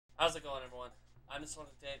How's it going, everyone? I'm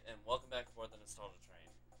Nostalgic Date, and welcome back aboard the Nostalgia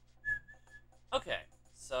Train. Okay,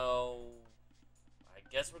 so I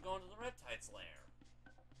guess we're going to the Reptide's lair.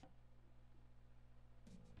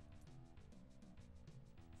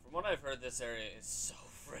 From what I've heard, this area is so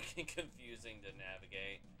freaking confusing to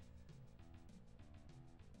navigate.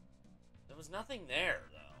 There was nothing there,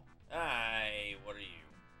 though. Hey, what are you?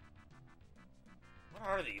 What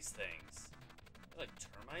are these things? They're like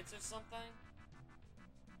termites or something?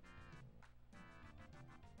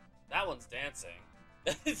 That one's dancing.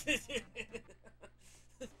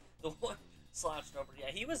 The one slouched over.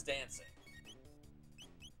 Yeah, he was dancing.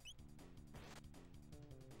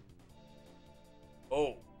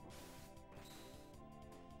 Oh.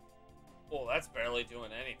 Oh, that's barely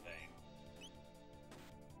doing anything.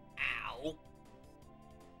 Ow.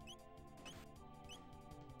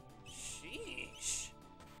 Sheesh.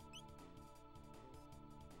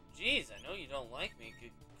 Jeez, I know you don't like me.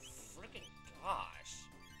 Good freaking gosh.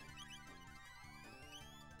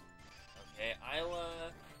 Okay,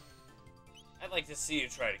 I'd like to see you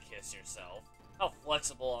try to kiss yourself. How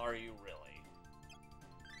flexible are you, really?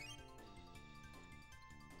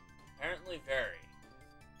 Apparently very.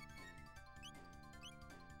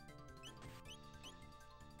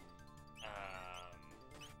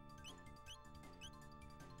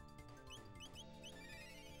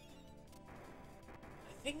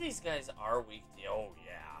 I think these guys are weak to... Oh,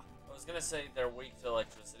 yeah. I was gonna say they're weak to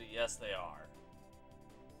electricity. Yes, they are.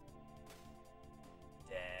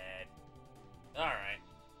 Dead. Alright.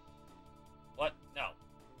 What? No.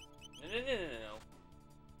 No.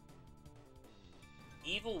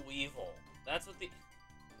 Evil Weevil. That's what the... Evil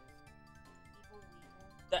Weevil?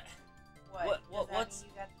 That... What's...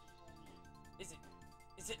 Mean you got the evil weed?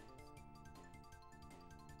 Is it...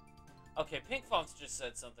 Okay, Pink Fox just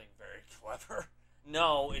said something very clever.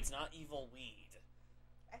 No, it's not evil weed.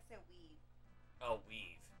 I said weed. Oh,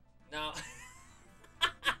 weave. No.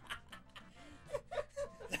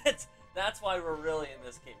 That's why we're really in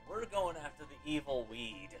this game. We're going after the evil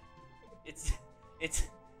weed. It's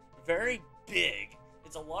very big.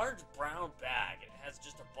 It's a large brown bag. It has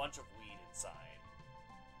just a bunch of weed inside.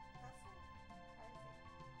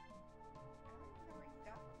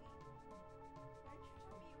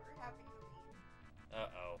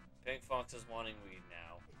 Uh-oh. Pink Fox is wanting weed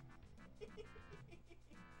now.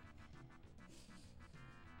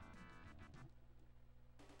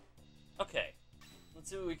 Okay. Let's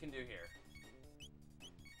see what we can do here.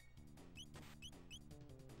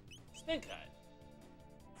 Spin cut.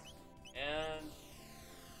 And...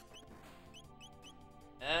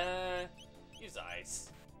 use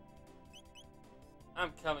ice.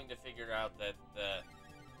 I'm coming to figure out that the...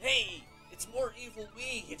 Hey! It's more evil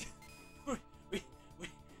weed!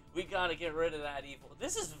 We gotta get rid of that evil...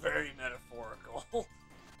 This is very metaphorical.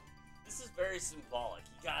 This is very symbolic.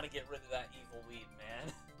 You gotta get rid of that evil weed,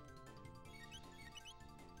 man.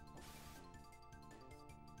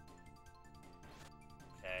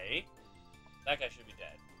 Okay. That guy should be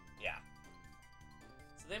dead. Yeah.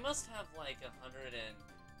 So they must have like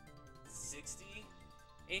 160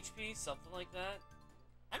 HP, something like that.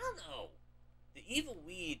 I don't know. The evil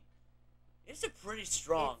weed is a pretty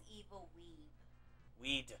strong... It's evil weed.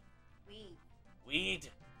 Weed. Weed. Weed.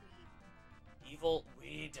 Evil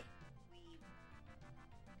weed. Weed.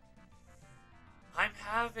 I'm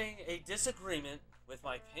having a disagreement with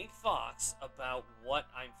my Pink Fox about what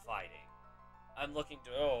I'm fighting. I'm looking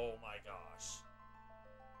to... Oh my gosh.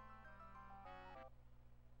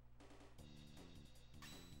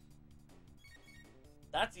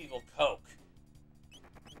 That's evil Coke.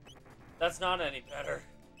 That's not any better.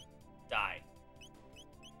 Die.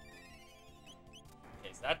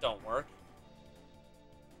 Okay, so that don't work.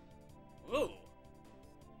 Ooh.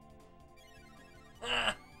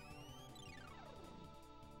 Ah.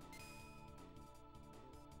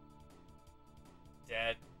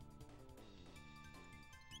 Dead.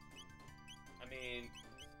 I mean,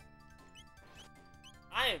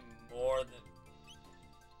 I am more than...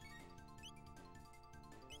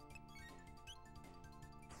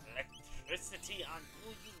 Electricity on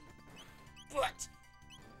you, you butt!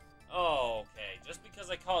 Oh, okay. Just because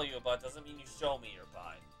I call you a butt doesn't mean you show me your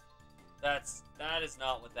butt. That is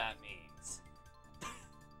not what that means.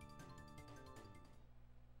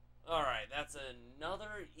 Alright, that's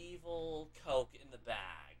another evil Coke in the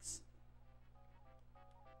bags.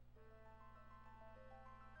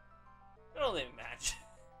 I don't even match.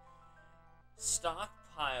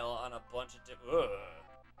 Stockpile on a bunch of different...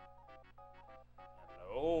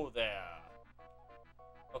 Hello there.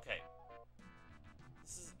 Okay.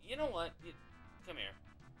 This is... You know what? Come here.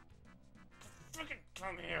 Frickin'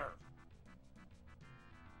 come here.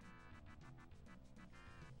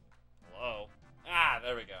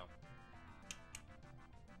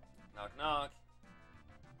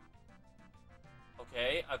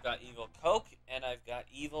 I've got evil Coke, and I've got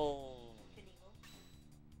evil... Knievel.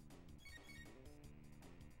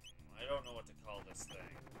 I don't know what to call this thing.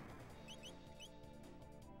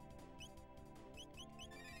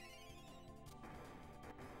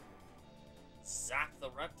 Zap the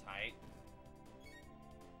Reptite.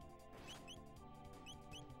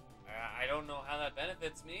 I don't know how that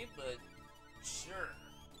benefits me, but sure.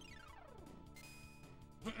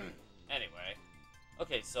 Anyway.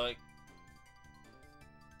 Okay, so I...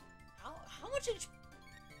 How much did you...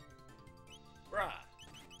 Bruh.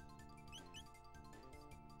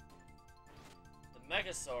 The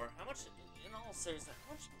Megasaur, how much... In all seriousness,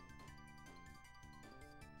 how much...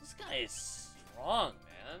 This guy is strong,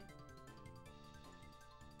 man.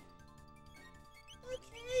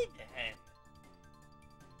 Okay, then.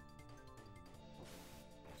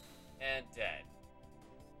 And dead.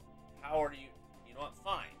 How are you... You know what?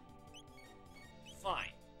 Fine.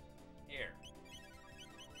 Fine. Here.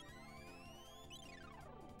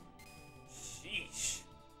 Sheesh.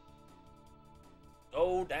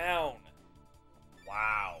 Go down.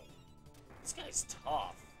 Wow. This guy's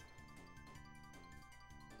tough.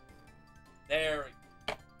 There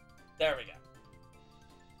we go.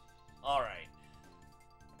 Alright.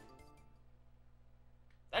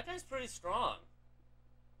 That guy's pretty strong.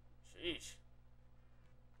 Sheesh.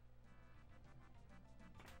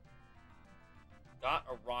 Got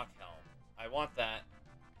a rock helm. I want that.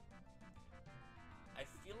 I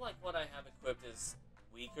feel like what I have equipped is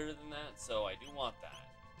weaker than that, so I do want that.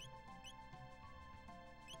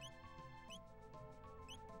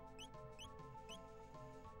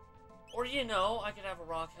 Or, you know, I could have a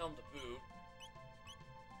rock helm to boot.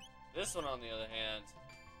 This one, on the other hand,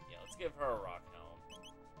 yeah, let's give her a rock helm.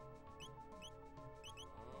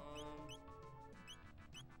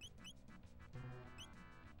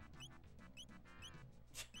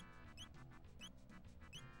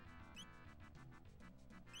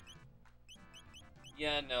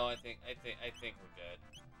 Yeah, no, I think we're good.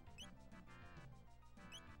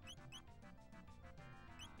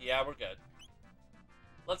 Yeah, we're good.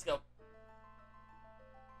 Let's go.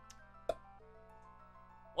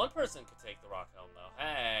 One person could take the rock helm, though.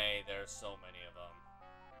 Hey, there's so many of them.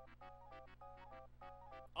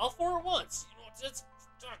 All four at once. You know, that's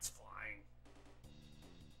fine.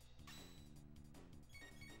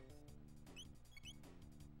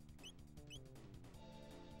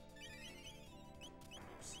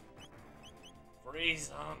 Oops. Freeze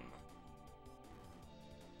them.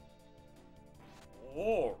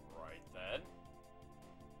 All right then.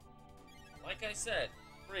 Like I said,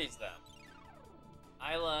 freeze them.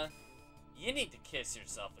 Isla, you need to kiss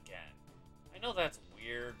yourself again. I know that's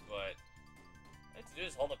weird, but all you have to do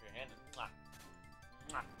is hold up your hand and mwah.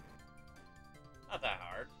 Mwah. Not that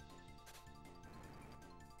hard.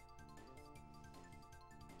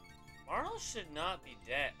 Marl should not be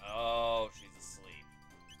dead. Oh, she's asleep.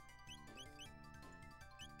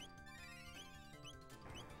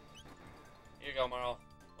 Here you go, Marl.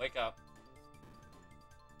 Wake up.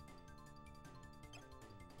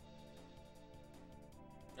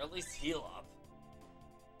 Or at least heal up.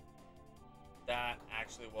 That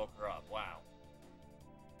actually woke her up. Wow.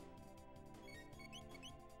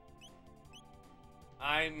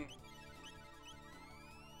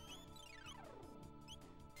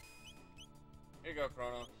 Here you go,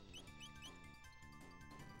 Chrono.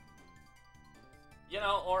 You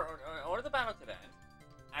know, or the battle could end.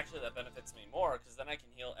 Actually, that benefits me more, because then I can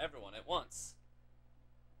heal everyone at once.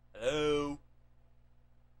 Hello?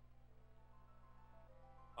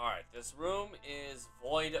 Alright, this room is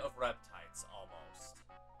void of reptites, almost.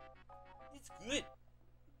 It's good.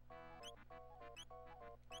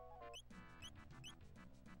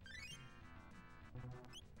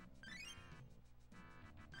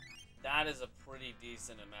 That is a pretty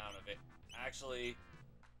decent amount of it. Actually,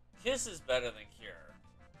 Kiss is better than Cure.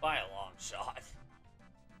 By a long shot.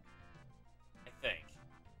 I think.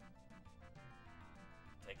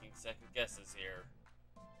 Taking second guesses here.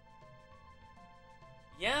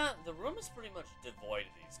 Yeah, the room is pretty much devoid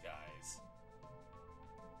of these guys.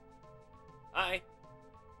 Hi.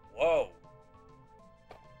 Whoa.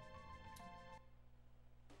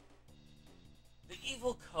 The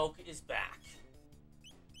evil Coke is back.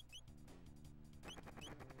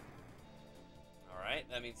 Alright,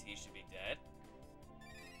 that means he should be dead.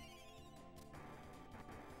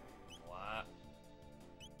 What?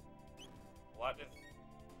 What if...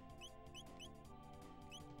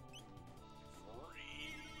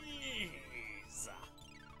 Freeze!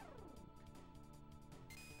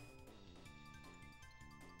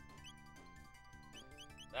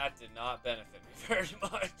 That did not benefit me very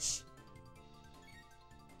much.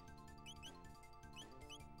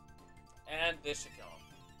 this should kill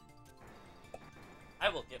him. I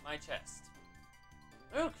will get my chest.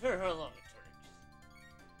 I don't care how long it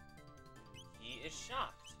takes. He is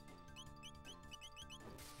shocked.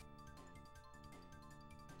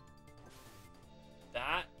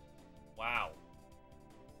 Wow.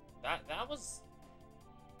 That was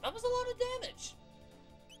a lot of damage.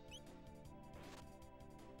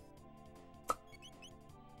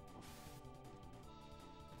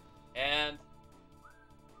 And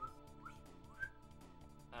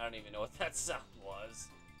I don't even know what that sound was.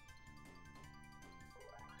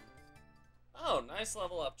 Oh, nice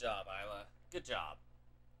level up job, Isla. Good job.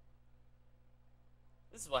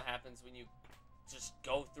 This is what happens when you just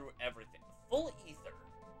go through everything. Full ether.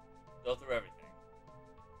 Go through everything.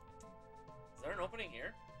 Is there an opening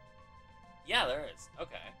here? Yeah, there is.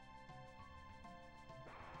 Okay.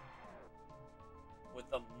 With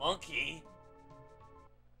the monkey.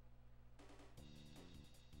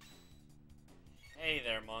 Hey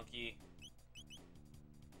there, monkey.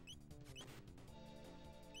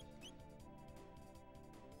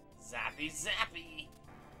 Zappy, zappy.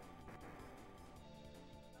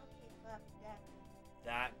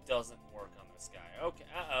 That doesn't work on this guy. Okay,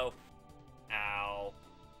 uh-oh. Ow.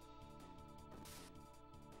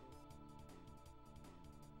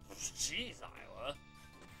 Jeez, Isla.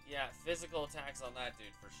 Yeah, physical attacks on that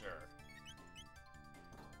dude for sure.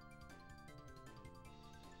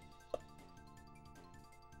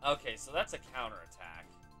 Okay, so that's a counterattack.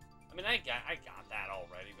 I mean, I got that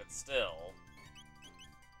already, but still.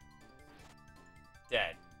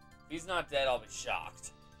 Dead. If he's not dead, I'll be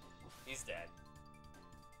shocked. He's dead.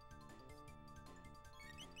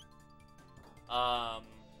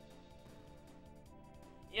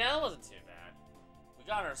 Yeah, that wasn't too bad. We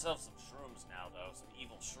got ourselves some shrooms now, though. Some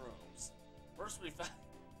evil shrooms. First we got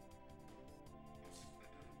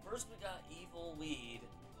evil weed.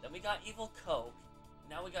 Then we got evil coke.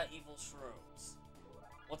 Now we got evil shrooms.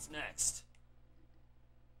 What's next?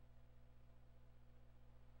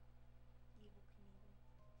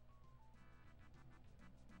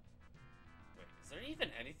 Wait, is there even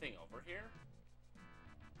anything over here?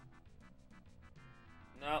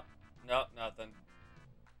 Nope. Nope, nothing.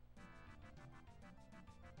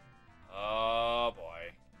 Oh,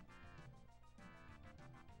 boy.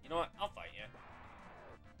 You know what? I'll fight you.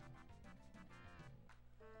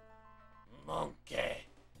 Monkey.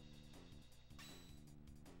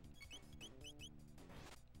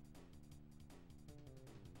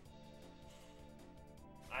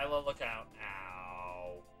 Isla, look out.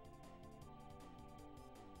 Ow.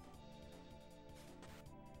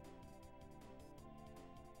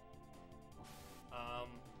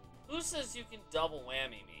 Who says you can double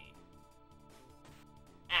whammy me?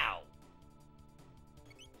 Ow.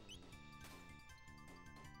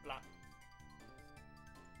 Blah.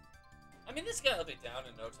 I mean, this guy will be down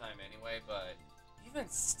in no time anyway, but even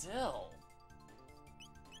still.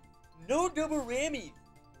 No double whammy.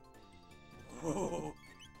 Ooh.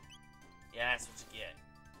 Yeah, that's what you get.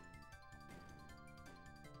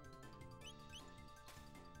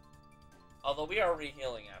 Although we are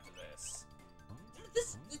re-healing after this.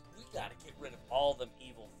 We gotta get rid of all them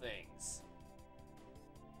evil things.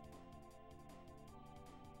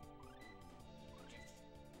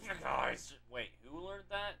 You guys, wait, who learned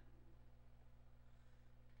that?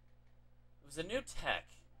 It was a new tech.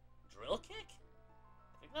 Drill kick?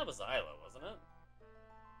 I think that was Isla, wasn't it?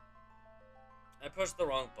 I pushed the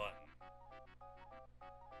wrong button.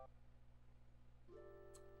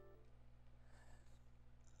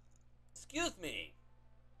 Excuse me.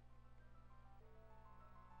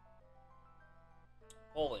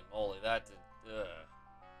 Holy moly, that did,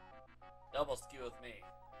 double skew with me.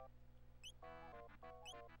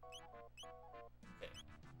 Okay.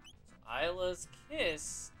 So Isla's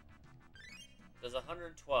kiss does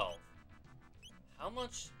 112. How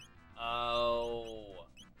much? Oh.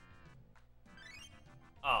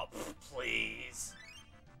 Oh, please.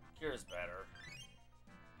 Cure's better.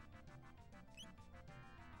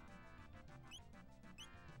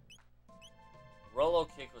 Rolo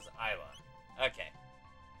kick was Isla. Okay.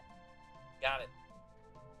 Got it.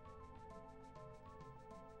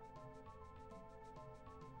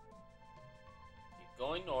 Keep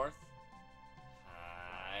going north.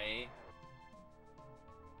 Hi.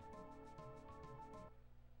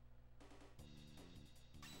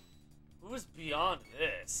 Who's beyond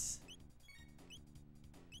this?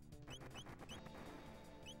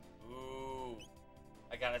 Ooh.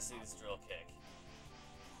 I gotta see this drill kick.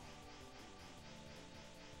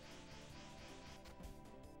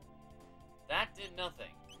 That did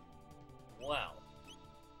nothing. Well.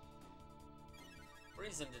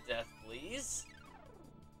 Freeze him to death, please.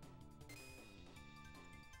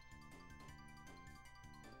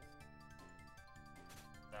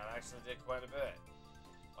 actually did quite a bit.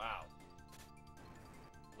 Wow.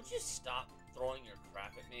 Would you stop throwing your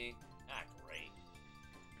crap at me? Ah, great.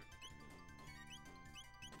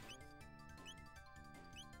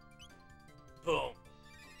 Boom.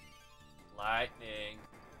 Lightning.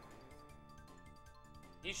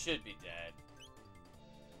 He should be dead.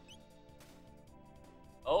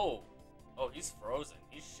 Oh. Oh, he's frozen.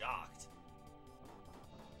 He's shocked.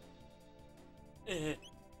 Well,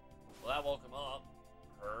 that woke him up.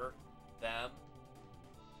 Her. Them.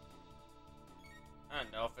 I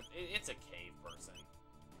don't know if it's a cave person.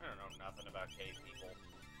 I don't know nothing about cave people.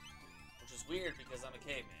 Which is weird because I'm a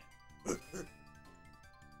caveman.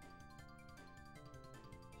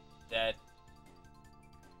 Dead.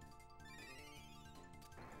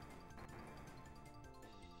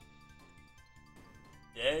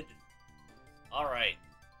 Dead. Alright.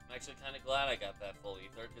 I'm actually kind of glad I got that full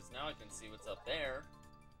ether, because now I can see what's up there.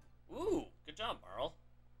 Ooh, good job, Marl.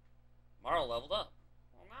 Marl leveled up.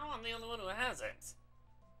 Well, now I'm the only one who hasn't.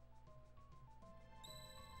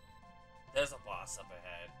 There's a boss up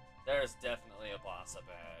ahead. There's definitely a boss up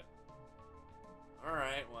ahead.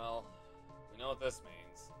 Alright, well, we know what this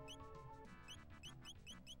means.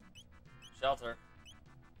 Shelter.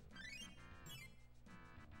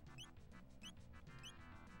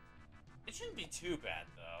 It shouldn't be too bad,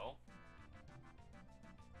 though.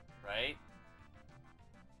 Right?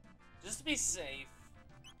 Just to be safe.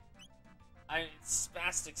 It's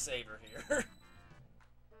Spastic Saber here.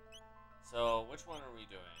 So, which one are we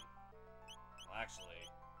doing? Well, actually,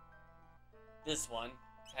 this one,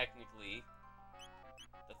 technically.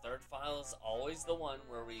 The third file is always the one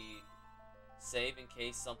where we save in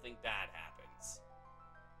case something bad happens.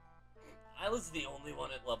 I was the only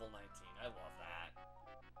one at level 19. I love that.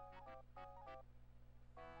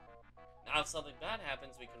 Now if something bad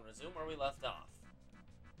happens, we can resume where we left off.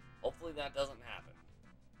 Hopefully that doesn't happen.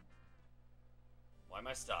 Why am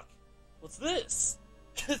I stuck? What's this?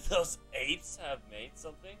 Those apes have made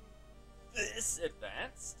something this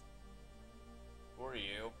advanced? Who are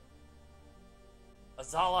you?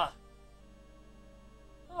 Azala!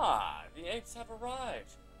 Ah, the apes have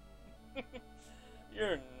arrived.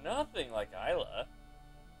 You're nothing like Isla.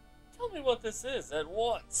 Tell me what this is at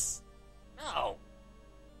once. No!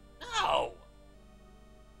 No!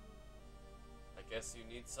 I guess you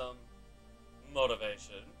need some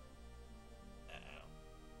motivation.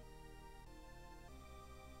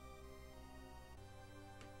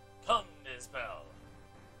 Come, Ms. Bell.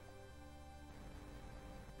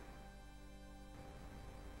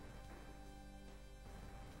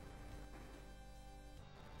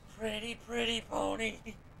 Pretty, pretty pony.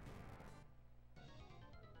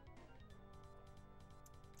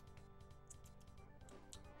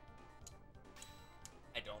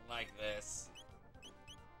 I don't like this.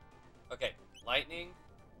 Okay, lightning.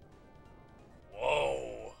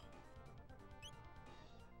 Whoa.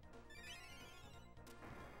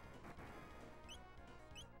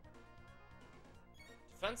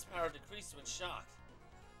 Defense power decreased when shocked.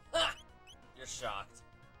 Ah! You're shocked.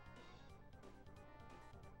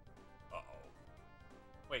 Uh-oh.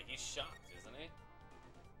 Wait, he's shocked, isn't he?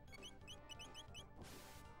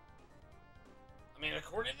 I mean,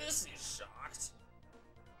 according to this, he's shocked.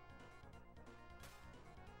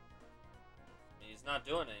 I mean, he's not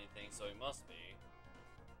doing anything, so he must be.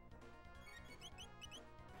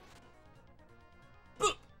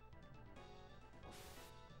 Boop!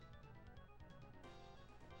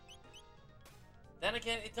 Then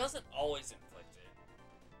again, it doesn't always inflict it.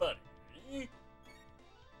 Buddy.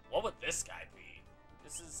 What would this guy be?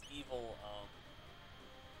 This is evil,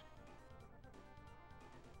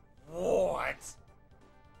 What?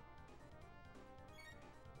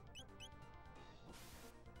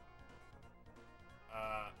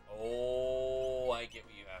 Oh, I get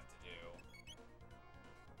what you have to do.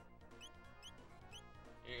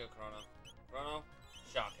 Here you go, Chrono. Chrono,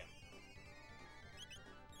 shock him.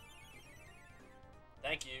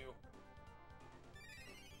 Thank you.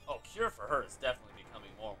 Oh, Cure for her is definitely becoming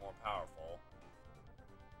more and more powerful.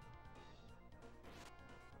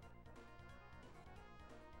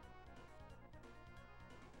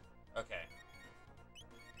 Okay.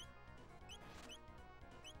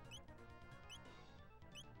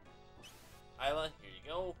 Isla, here you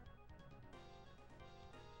go.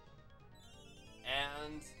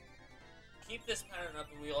 And keep this pattern up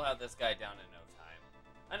and we'll have this guy down in no time.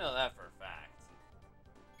 I know that for a fact.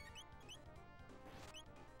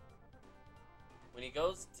 When he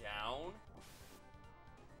goes down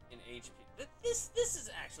in HP, this is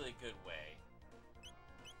actually a good way.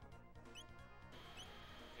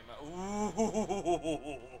 Ooh.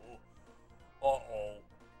 Uh-oh.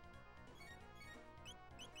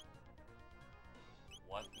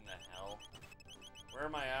 Where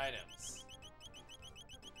are my items?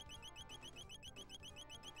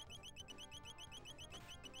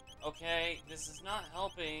 Okay, this is not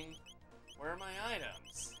helping. Where are my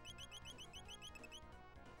items?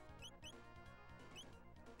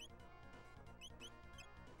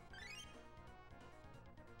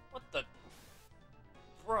 What the...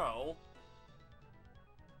 Bro?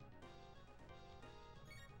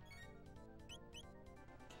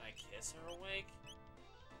 Can I kiss her awake?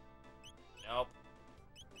 Nope.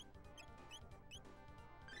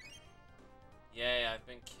 Yay, I've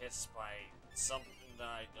been kissed by something that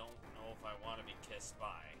I don't know if I want to be kissed by.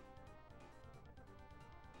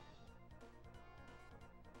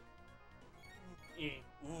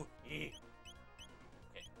 Okay,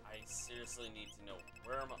 I seriously need to know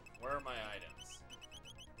where are my items?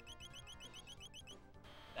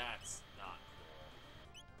 That's not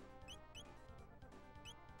cool.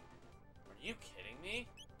 Are you kidding me?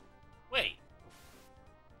 Wait.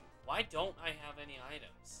 Why don't I have any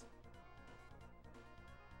items?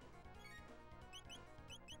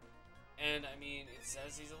 And, I mean, it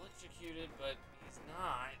says he's electrocuted, but he's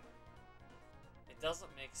not. It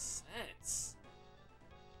doesn't make sense.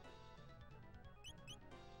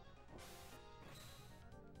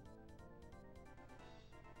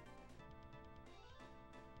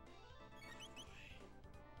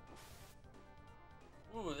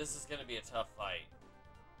 Ooh, this is gonna be a tough fight.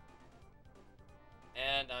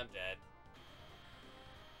 And I'm dead.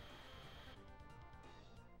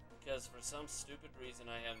 Because for some stupid reason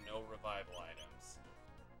I have no revival items.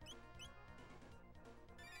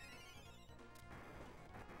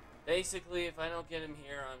 Basically, if I don't get him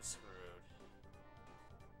here, I'm screwed.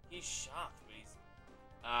 He's shocked, but he's...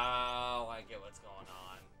 Oh, I get what's going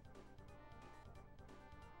on.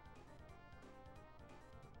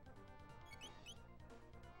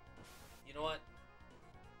 You know what?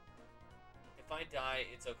 If I die,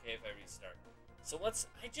 it's okay if I restart. So what's...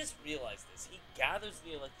 I just realized this. He gathers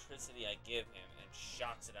the electricity I give him and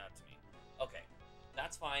shocks it out to me. Okay,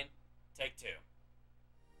 that's fine. Take two.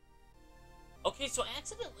 Okay, so I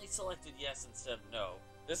accidentally selected yes instead of no.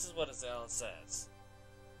 This is what Azala says.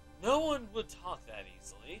 No one would talk that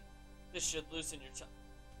easily. This should loosen your tongue.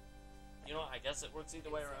 You know what? I guess it works either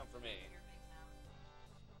way around for me.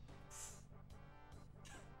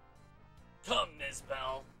 Come, Ms.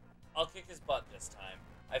 Bell. I'll kick his butt this time.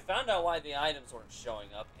 I found out why the items weren't showing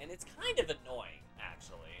up, and it's kind of annoying,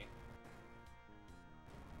 actually.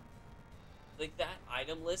 Like, that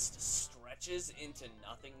item list stretches into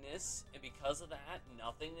nothingness, and because of that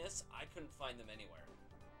nothingness, I couldn't find them anywhere.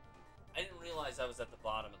 I didn't realize I was at the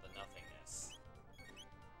bottom of the nothingness.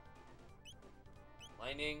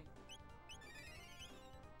 Lightning.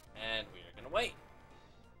 And we are gonna wait.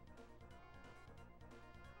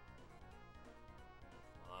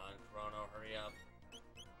 Come on, Chrono, hurry up.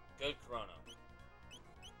 Good Chrono.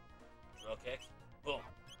 Drill kick. Boom.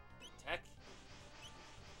 Tech.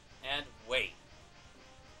 And wait.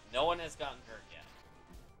 No one has gotten hurt yet.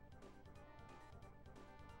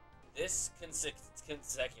 This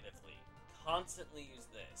consecutively. Constantly use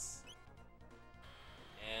this.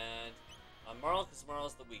 And on Marl, because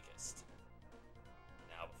Marl's the weakest.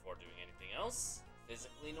 Now, before doing anything else,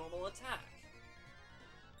 physically normal attack.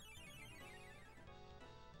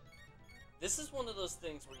 This is one of those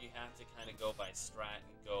things where you have to kind of go by strat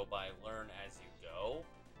and go by learn as you go.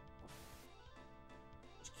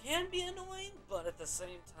 Which can be annoying, but at the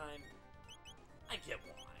same time, I get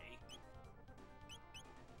why.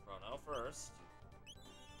 Chrono first.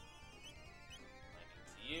 Lightning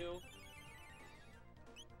to you.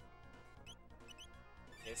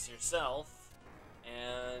 Kiss yourself.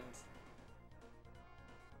 And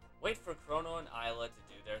wait for Chrono and Isla to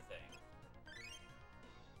do their thing.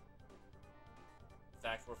 In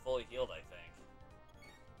fact, we're fully healed, I think.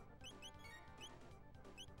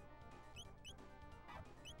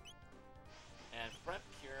 And prep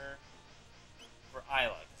cure for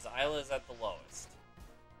Isla, because Isla is at the lowest.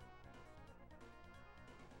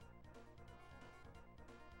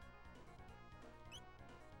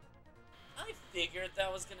 I figured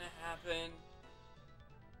that was gonna happen.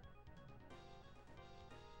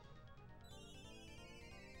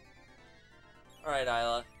 Alright,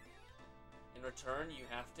 Isla. In return, you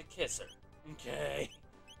have to kiss her. Okay.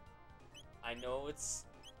 I know it's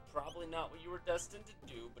probably not what you were destined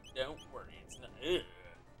to do, but don't worry, it's not... Ugh.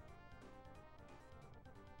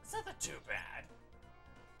 It's not that too bad.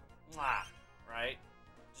 Mwah, right?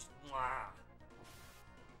 Just mwah.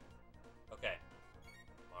 Okay.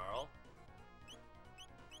 Marl.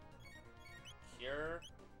 Cure.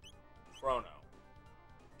 Chrono.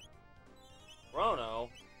 Chrono.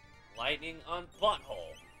 Lightning on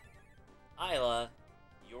Butthole. Isla,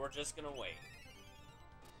 you're just gonna wait.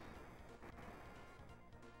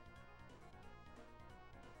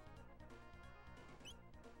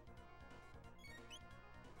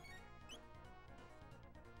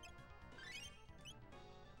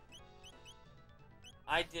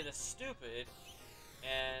 I did a stupid,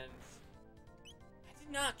 and I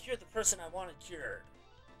did not cure the person I wanted cured.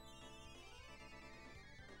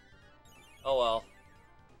 Oh well.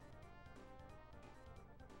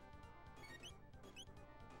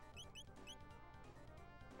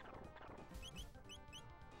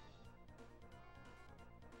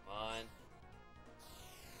 Come on.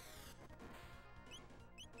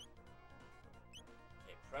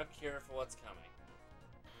 Okay, prep cure for what's coming.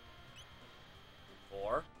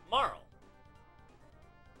 For Marl.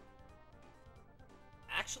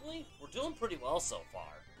 Actually, we're doing pretty well so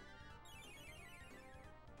far.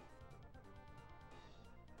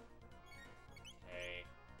 Okay.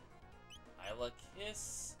 Isla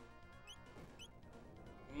kiss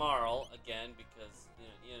Marl again because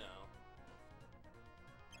you know.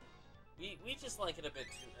 We just like it a bit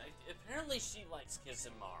too. Apparently she likes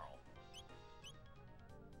kissing Marl.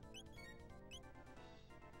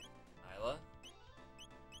 Isla.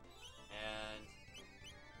 And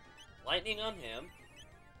lightning on him.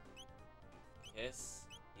 Kiss.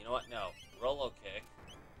 You know what? No. Rolo kick.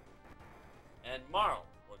 And Marl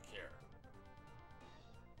would cure.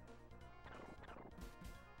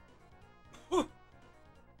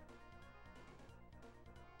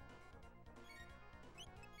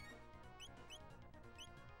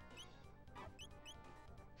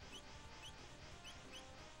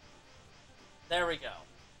 There we go.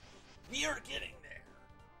 We are getting there.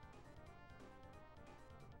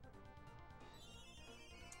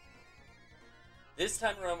 This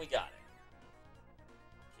time around we got it.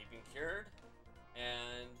 Keeping cured.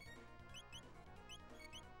 And...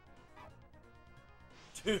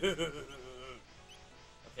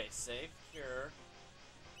 okay, save cure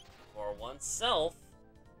for oneself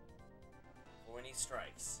for when he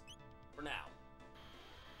strikes. For now.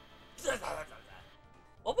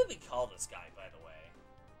 What would we call this guy, by the way?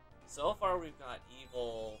 So far we've got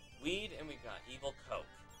evil weed and we've got evil coke.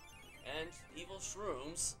 And evil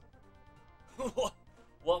shrooms.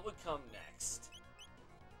 What would come next?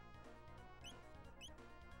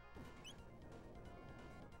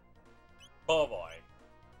 Oh boy.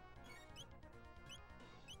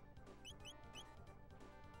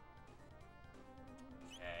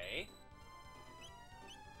 Okay.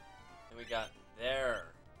 Then we got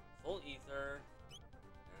there. Full ether.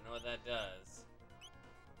 I don't know what that does.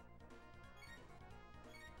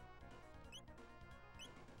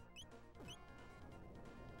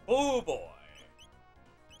 Oh boy.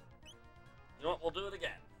 You know what? We'll do it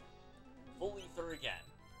again. Full ether again.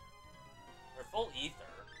 Or full ether.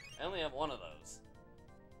 I only have one of those.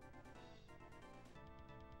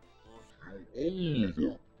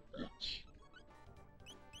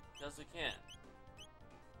 Because we can.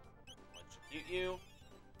 Electrocute you.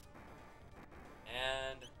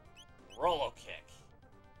 And Rolo kick.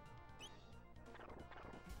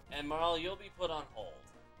 And Marl, you'll be put on hold.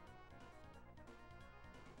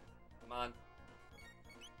 Come on.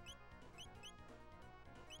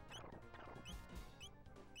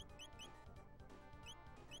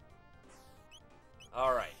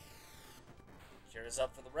 Alright. Cure is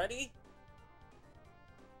up for the ready.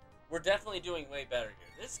 We're definitely doing way better here.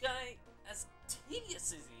 This guy, as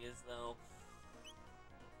tedious as he is, though...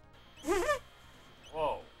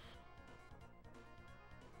 Whoa.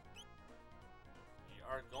 We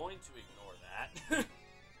are going to ignore that.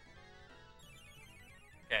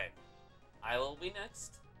 Okay. I will be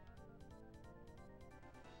next.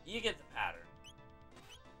 You get the pattern.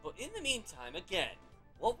 But in the meantime, again,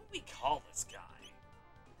 what would we call this guy?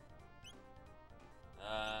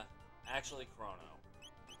 Actually, Chrono.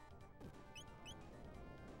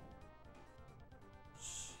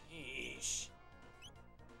 Sheesh.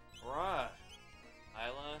 Bruh.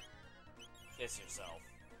 Isla, kiss yourself.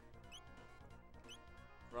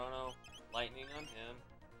 Chrono, lightning on him.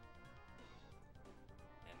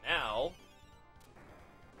 And now...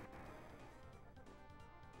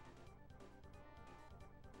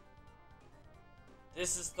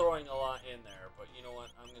 this is throwing a lot in there, but you know what?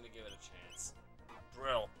 I'm gonna give it a chance.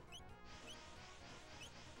 Drill.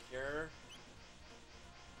 Cure.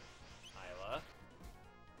 Isla.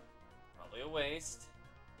 Probably a waste.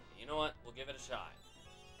 But you know what? We'll give it a shot.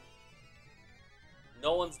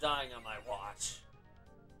 No one's dying on my watch.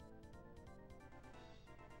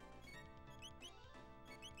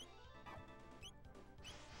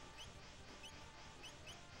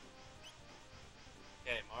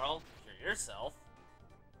 Okay, Marl, cure yourself.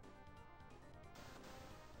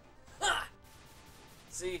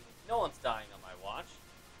 See, no one's dying on my watch.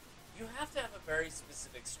 You have to have a very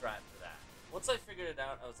specific strat for that. Once I figured it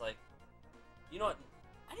out, I was like, you know what?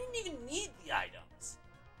 I didn't even need the items.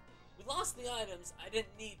 We lost the items, I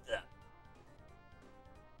didn't need them.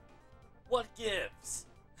 What gives?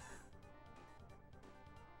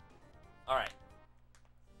 Alright.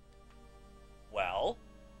 Well,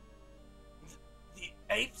 the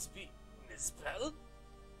apes be misspelled?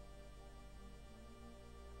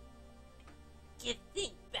 Give things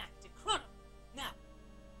back to Chrono. Now.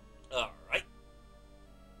 Alright.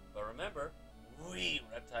 But remember, we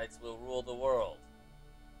reptiles will rule the world.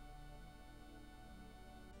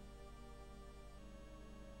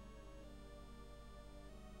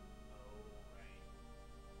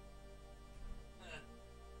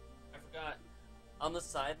 I forgot. On the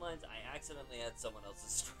sidelines, I accidentally had someone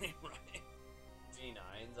else's stream running.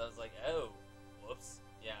 G9s. I was like, oh, whoops.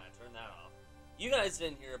 Yeah, I turned that off. You guys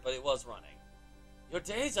didn't hear it, but it was running. Your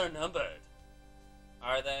days are numbered.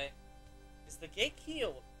 Are they? Is the gate key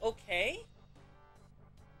okay?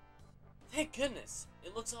 Thank goodness.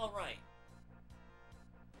 It looks alright.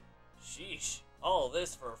 Sheesh. All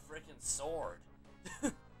this for a frickin' sword.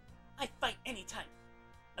 I fight anytime.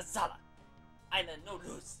 Azala. Island no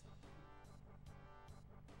lose.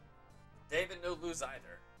 David no lose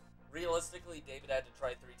either. Realistically, David had to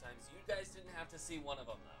try 3 times. You guys didn't have to see one of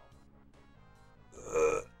them,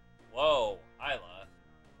 though. Whoa, Isla.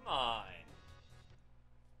 Come on.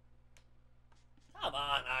 Come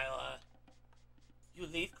on, Isla. You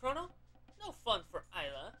leave, Chrono? No fun for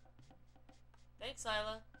Isla. Thanks,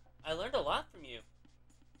 Isla. I learned a lot from you.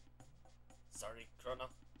 Sorry, Chrono.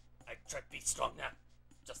 I try to be strong now.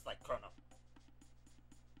 Just like Chrono.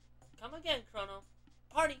 Come again, Chrono.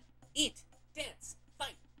 Party, eat, dance,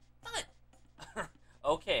 fight, fun.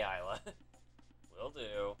 Okay, Isla. Will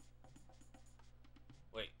do.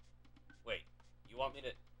 Wait. You want me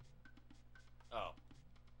to... Oh.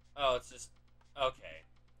 Oh, it's just... Okay.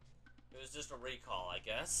 It was just a recall, I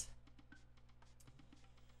guess.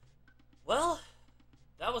 Well,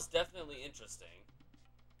 that was definitely interesting.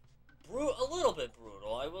 A little bit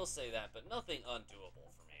brutal, I will say that, but nothing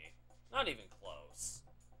undoable for me. Not even close.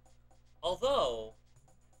 Although,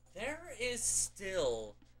 there is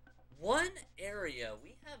still one area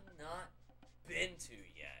we have not been to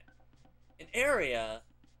yet. An area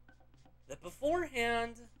that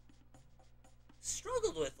beforehand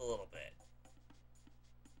struggled with a little bit.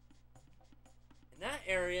 And that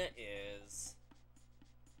area is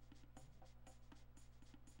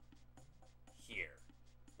here.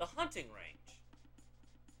 The hunting range.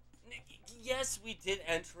 Yes, we did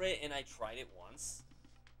enter it and I tried it once,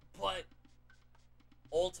 but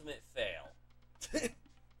ultimate fail.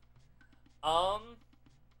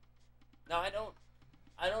 Now I don't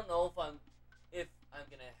know if I'm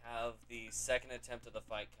gonna have the second attempt of the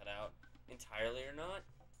fight cut out entirely or not.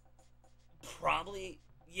 Probably,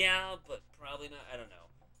 yeah, but probably not. I don't know.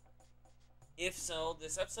 If so,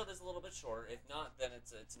 this episode is a little bit shorter. If not, then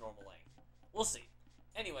it's normal length. We'll see.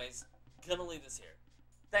 Anyways, gonna leave this here.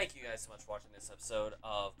 Thank you guys so much for watching this episode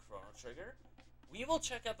of Chrono Trigger. We will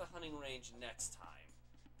check out the hunting range next time.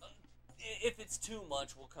 If it's too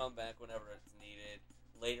much, we'll come back whenever it's needed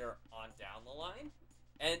later on down the line,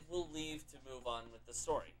 and we'll leave to move on with the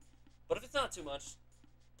story. But if it's not too much,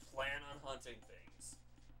 plan on hunting things.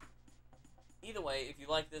 Either way, if you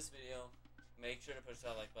like this video, make sure to push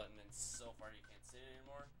that like button, and so far you can't see it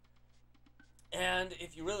anymore. And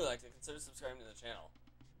if you really liked it, consider subscribing to the channel.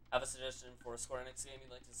 Have a suggestion for a Square Enix game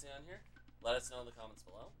you'd like to see on here? Let us know in the comments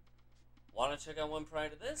below. Want to check out one prior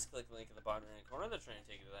to this? Click the link in the bottom right corner. The train will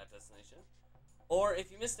take you to that destination. Or if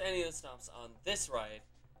you missed any of the stops on this ride,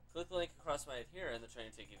 click the link across right here and the train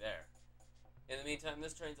will take you there. In the meantime,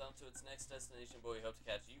 this train's on to its next destination, but we hope to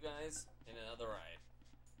catch you guys in another ride.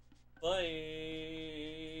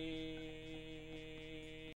 Bye!